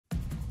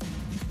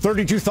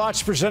32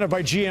 Thoughts presented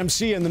by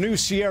GMC and the new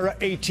Sierra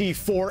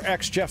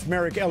AT4X. Jeff,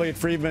 Marek, Elliotte,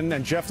 Friedman.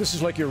 And Jeff, this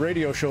is like your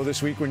radio show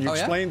this week when you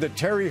explained that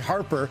Terry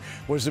Harper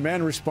was the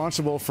man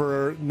responsible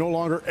for no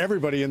longer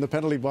everybody in the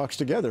penalty box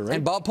together, right?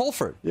 And Bob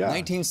Pulford,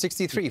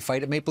 1963,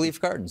 fight at Maple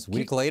Leaf Gardens. A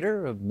week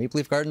later, Maple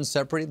Leaf Gardens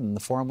separated and the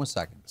Forum was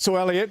second. So,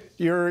 Elliotte,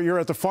 you're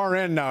at the far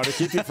end now to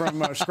keep you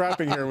from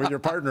scrapping here with your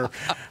partner.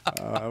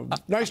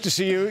 Nice to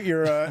see you.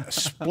 You're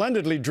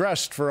splendidly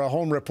dressed for a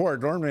home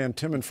report. Normally, and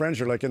Tim and friends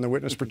are like in the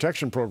witness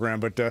protection program,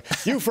 but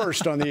you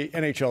first on the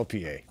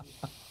NHLPA.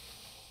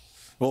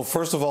 Well,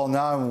 first of all,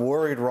 now I'm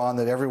worried, Ron,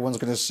 that everyone's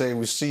going to say,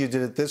 we see you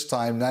did it this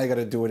time, now you got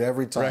to do it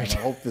every time. Right.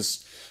 I hope the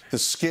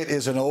skit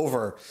isn't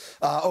over.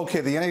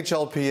 Okay, the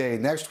NHLPA.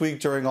 Next week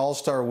during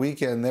All-Star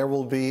Weekend, there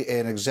will be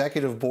an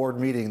executive board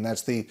meeting.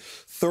 That's the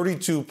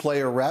 32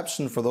 player reps,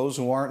 and for those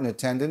who aren't in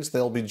attendance,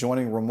 they'll be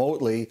joining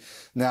remotely.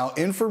 Now,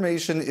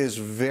 information is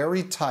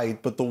very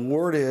tight, but the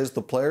word is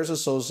the Players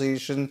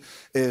Association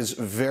is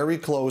very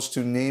close to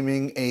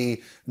naming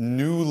a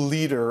new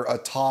leader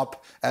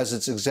atop as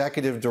its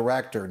executive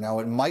director. Now,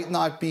 it might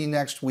not be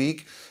next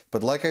week,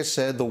 but like I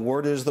said, the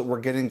word is that we're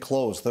getting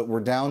close, that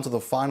we're down to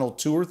the final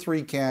 2 or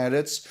 3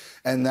 candidates,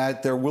 and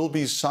that there will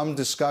be some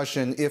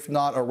discussion, if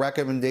not a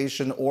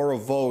recommendation or a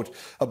vote,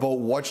 about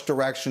which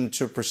direction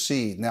to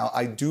proceed. Now,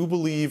 I do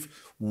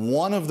believe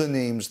one of the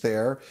names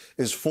there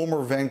is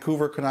former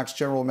Vancouver Canucks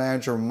general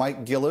manager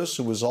Mike Gillis,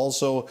 who was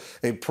also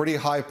a pretty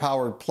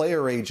high-powered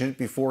player agent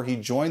before he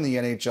joined the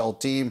NHL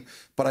team,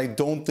 but I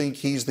don't think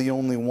he's the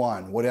only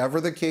one.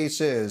 Whatever the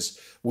case is,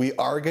 we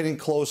are getting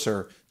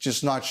closer,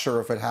 just not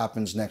sure if it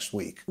happens next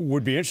week.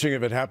 Would be interesting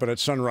if it happened at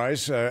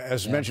Sunrise.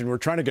 As mentioned, we're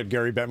trying to get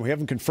Gary Bettman. We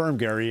haven't confirmed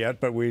Gary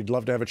yet, but we'd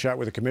love to have a chat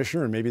with the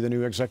commissioner and maybe the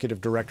new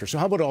executive director. So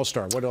how about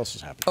All-Star? What else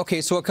is happening?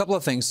 Okay, so a couple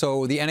of things.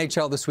 So the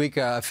NHL this week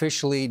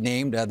officially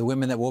named the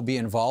women that will be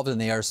involved, and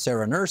they are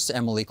Sarah Nurse,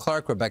 Emily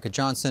Clark, Rebecca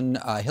Johnson,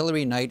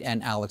 Hillary Knight,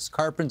 and Alex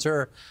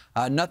Carpenter.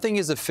 Nothing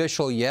is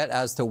official yet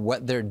as to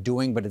what they're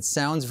doing, but it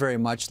sounds very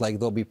much like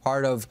they'll be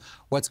part of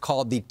what's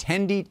called the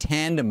Tendy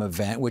Tandem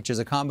event, which is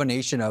a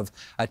combination of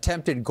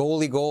attempted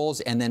goalie goals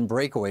and then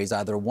breakaways,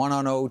 either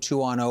 1-on-0,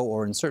 2-on-0,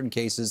 or in certain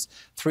cases,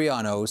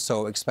 3-on-0.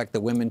 So expect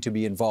the women to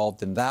be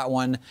involved in that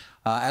one.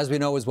 As we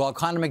know as well,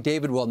 Connor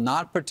McDavid will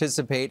not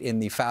participate in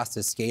the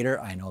fastest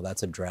skater. I know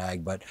that's a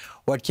drag, but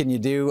what can you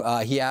do?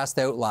 He asked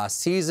out last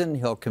season.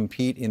 He'll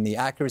compete in the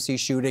accuracy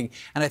shooting.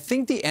 And I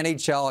think the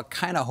NHL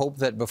kind of hoped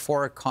that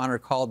before Connor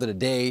called it a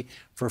day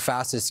for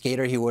fastest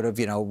skater, he would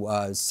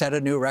have, set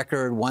a new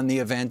record, won the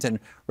event, and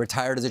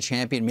retired as a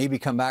champion, maybe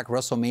come back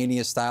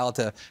WrestleMania style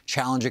to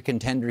challenge a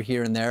contender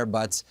here and there.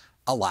 But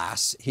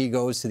alas, he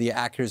goes to the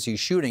accuracy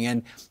shooting.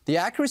 And the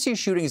accuracy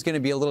shooting is going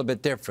to be a little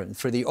bit different.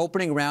 For the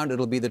opening round,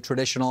 it'll be the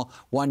traditional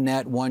 1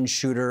 net, 1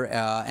 shooter,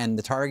 and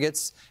the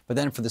targets. But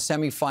then for the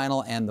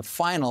semifinal and the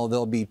final,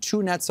 there'll be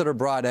 2 nets that are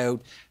brought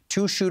out,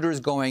 2 shooters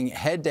going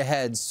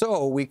head-to-head.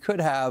 So we could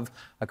have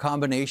a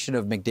combination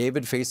of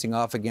McDavid facing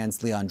off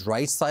against Leon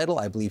Draisaitl.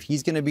 I believe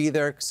he's going to be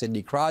there.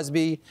 Sidney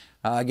Crosby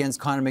against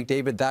Connor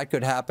McDavid. That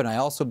could happen. I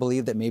also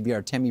believe that maybe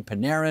Artemi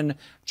Panarin,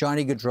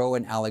 Johnny Gaudreau,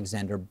 and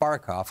Alexander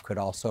Barkov could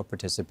also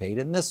participate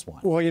in this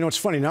one. Well, it's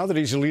funny. Now that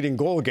he's a leading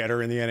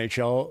goal-getter in the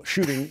NHL,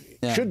 shooting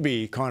should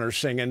be Connor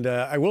Singh. And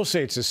I will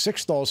say it's his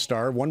 6th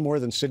All-Star, one more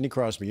than Sidney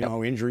Crosby. You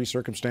know, injury,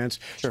 circumstance.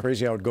 It's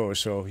crazy how it goes.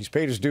 So he's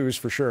paid his dues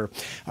for sure.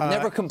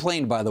 Never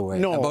complained, by the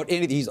way, about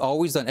anything. He's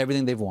always done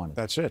everything they've wanted.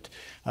 That's it.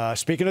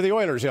 Speaking of the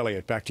Oilers,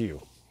 Elliotte, back to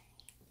you.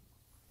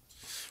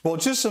 Well,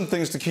 just some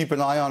things to keep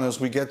an eye on as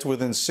we get to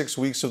within 6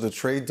 weeks of the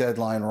trade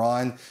deadline,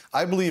 Ron.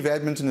 I believe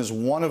Edmonton is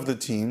one of the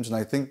teams, and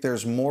I think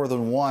there's more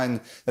than one,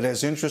 that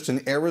has interest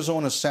in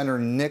Arizona center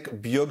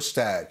Nick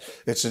Bjugstad.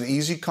 It's an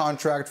easy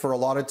contract for a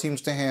lot of teams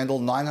to handle,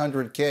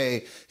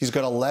 $900K. He's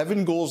got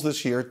 11 goals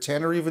this year,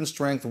 10 are even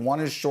strength, 1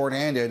 is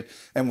shorthanded.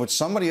 And what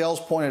somebody else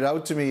pointed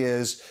out to me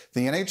is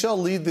the NHL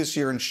lead this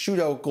year in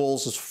shootout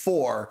goals is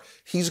 4.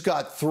 He's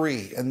got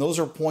 3, and those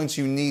are points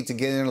you need to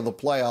get into the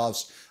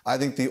playoffs. I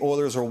think the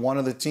Oilers are one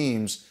of the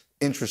teams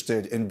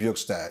interested in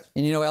Bjugstad.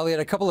 And Elliotte,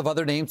 a couple of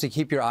other names to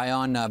keep your eye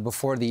on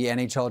before the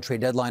NHL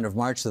trade deadline of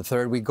March the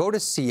 3rd. We go to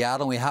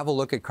Seattle and we have a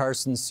look at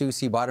Carson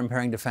Soucy, bottom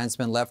pairing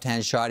defenseman,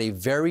 left-hand shot, a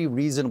very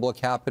reasonable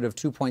cap of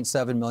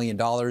 $2.7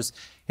 million.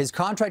 His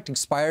contract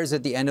expires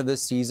at the end of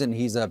this season.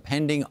 He's a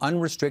pending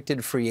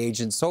unrestricted free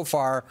agent. So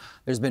far,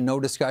 there's been no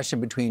discussion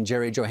between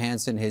Jerry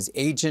Johansson, his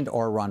agent,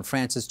 or Ron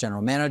Francis,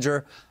 general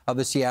manager of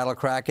the Seattle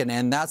Kraken.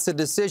 And that's the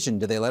decision.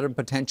 Do they let him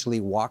potentially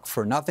walk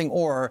for nothing,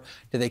 or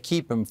do they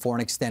keep him for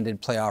an extended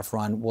playoff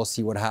run? We'll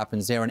see what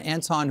happens there. And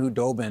Anton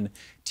Khudobin,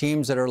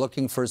 teams that are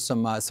looking for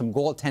some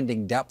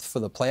goaltending depth for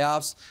the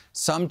playoffs.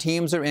 Some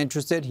teams are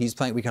interested. He's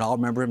playing. We can all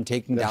remember him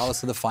taking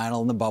Dallas to the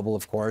final in the bubble,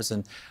 of course.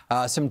 And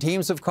some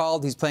teams have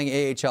called. He's playing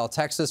AHL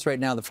Texas right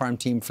now, the farm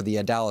team for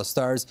the Dallas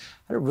Stars.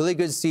 Had a really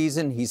good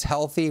season. He's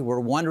healthy. We're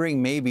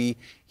wondering maybe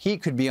he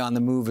could be on the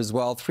move as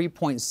well.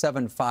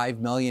 $3.75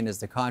 million is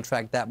the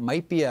contract. That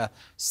might be a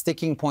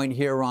sticking point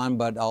here, Ron,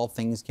 but all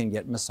things can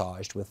get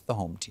massaged with the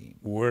home team.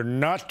 We're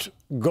not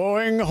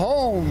going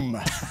home.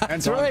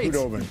 And Tom right.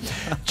 Hudobin.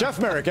 Jeff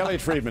Marek,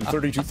 Elliotte Friedman,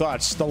 32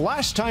 Thoughts. The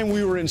last time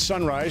we were in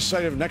Sunrise,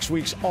 site of next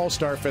week's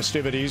All-Star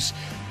festivities,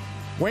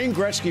 Wayne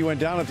Gretzky went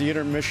down at the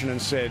intermission and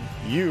said,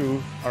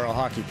 "You are a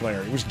hockey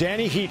player." It was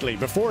Danny Heatley,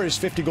 before his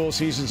 50-goal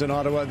seasons in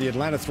Ottawa, the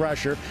Atlanta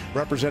Thrasher,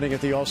 representing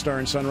at the All-Star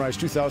in Sunrise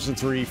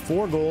 2003,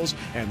 4 goals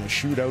and the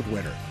shootout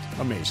winner.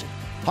 Amazing.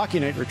 Hockey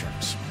Night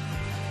returns.